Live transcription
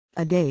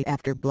a day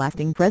after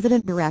blasting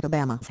President Barack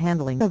Obama's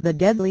handling of the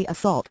deadly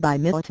assault by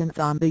militants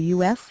on the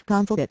U.S.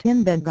 consulate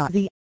in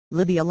Benghazi,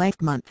 Libya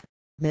last month.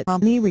 Mitt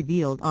Romney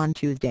revealed on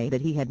Tuesday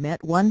that he had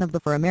met one of the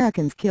 4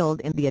 Americans killed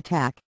in the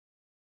attack.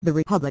 The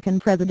Republican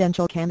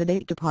presidential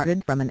candidate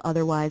departed from an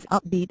otherwise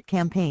upbeat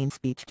campaign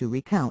speech to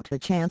recount a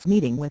chance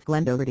meeting with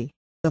Glenn Doherty,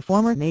 the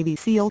former Navy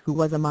SEAL who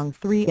was among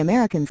 3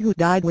 Americans who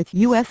died with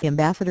U.S.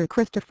 Ambassador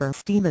Christopher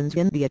Stevens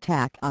in the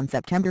attack on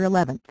September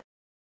 11.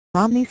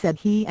 Romney said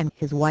he and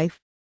his wife,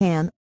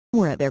 Ann,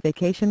 were at their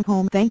vacation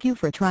home. Thank you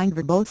for trying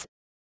verbose.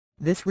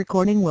 This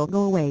recording will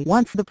go away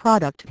once the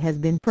product has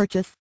been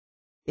purchased.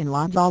 In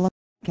La Jolla,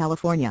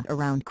 California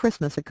around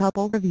Christmas a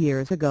couple of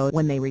years ago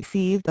when they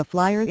received a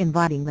flyer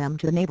inviting them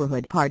to a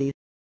neighborhood party.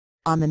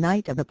 On the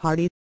night of the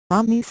party,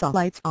 Romney saw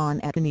lights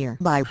on at a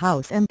nearby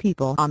house and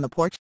people on the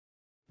porch.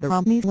 The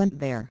Romneys went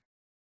there.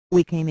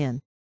 We came in,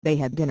 they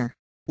had dinner,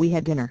 we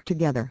had dinner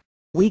together,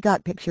 we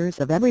got pictures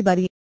of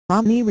everybody,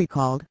 Romney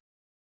recalled.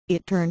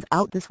 It turns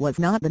out this was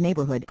not the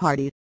neighborhood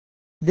party.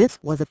 This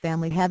was a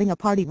family having a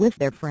party with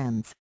their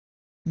friends.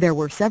 There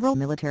were several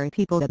military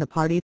people at the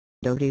party.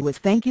 Doherty was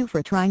thank you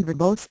for trying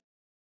verbose.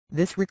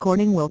 This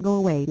recording will go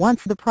away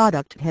once the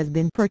product has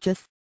been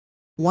purchased.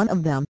 One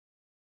of them,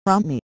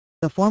 Romney,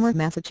 the former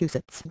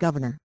Massachusetts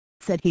governor,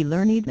 said he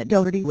learned that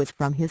Doherty was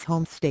from his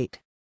home state.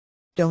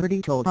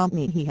 Doherty told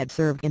Romney he had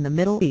served in the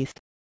Middle East,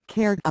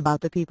 cared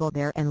about the people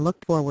there and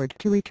looked forward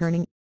to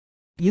returning.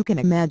 You can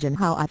imagine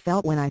how I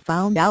felt when I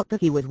found out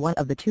that he was one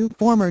of the 2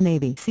 former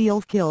Navy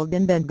SEALs killed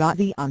in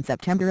Benghazi on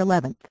September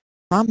 11,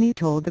 Romney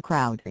told the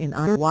crowd in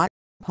Ottawa,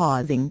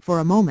 pausing for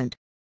a moment.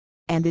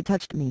 And it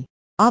touched me,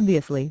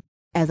 obviously,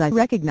 as I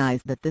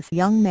recognized that this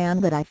young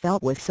man that I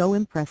felt was so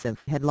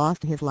impressive had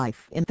lost his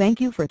life. And thank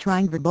you for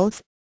trying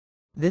verbose.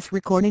 This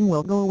recording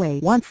will go away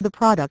once the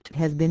product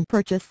has been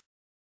purchased.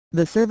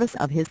 The service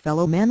of his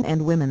fellow men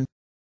and women.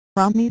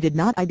 Romney did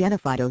not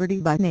identify Doherty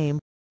by name,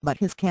 but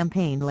his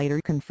campaign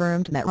later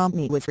confirmed that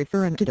Romney was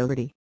referring to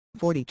Doherty,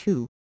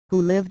 42,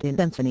 who lived in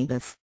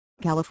Encinitas,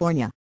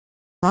 California.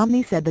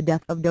 Romney said the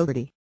death of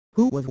Doherty,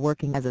 who was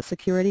working as a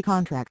security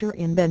contractor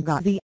in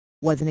Benghazi,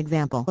 was an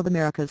example of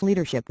America's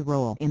leadership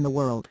role in the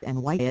world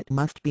and why it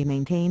must be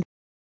maintained.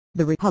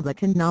 The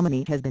Republican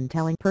nominee has been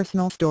telling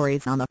personal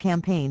stories on the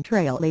campaign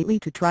trail lately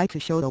to try to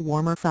show the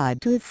warmer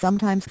side to his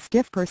sometimes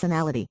stiff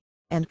personality,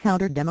 and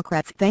counter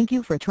Democrats' thank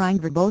you for trying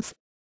verbose.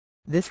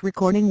 This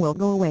recording will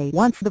go away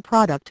once the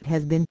product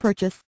has been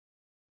purchased.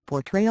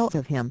 Portrayals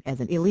of him as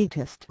an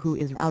elitist who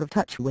is out of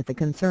touch with the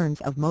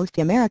concerns of most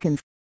Americans.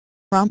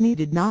 Romney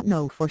did not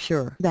know for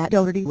sure that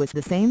Doherty was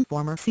the same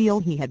former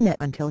SEAL he had met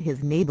until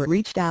his neighbor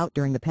reached out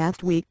during the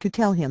past week to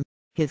tell him,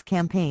 his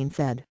campaign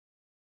said.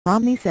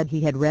 Romney said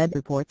he had read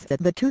reports that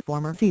the 2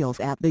 former SEALs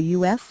at the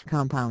U.S.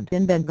 compound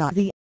in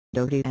Benghazi,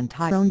 Doherty and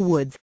Tyrone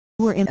Woods,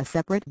 were in a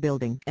separate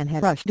building and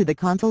had rushed to the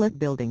consulate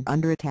building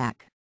under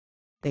attack.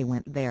 They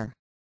went there.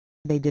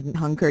 They didn't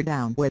hunker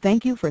down where.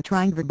 Thank you for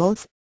trying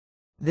verbose.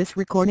 This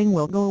recording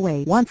will go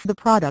away once the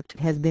product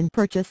has been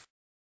purchased.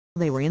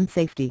 They were in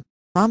safety,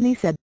 Romney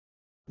said.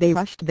 They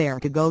rushed there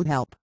to go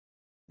help.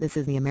 This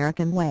is the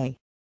American way.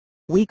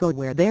 We go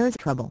where there's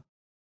trouble.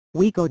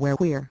 We go where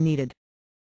we're needed.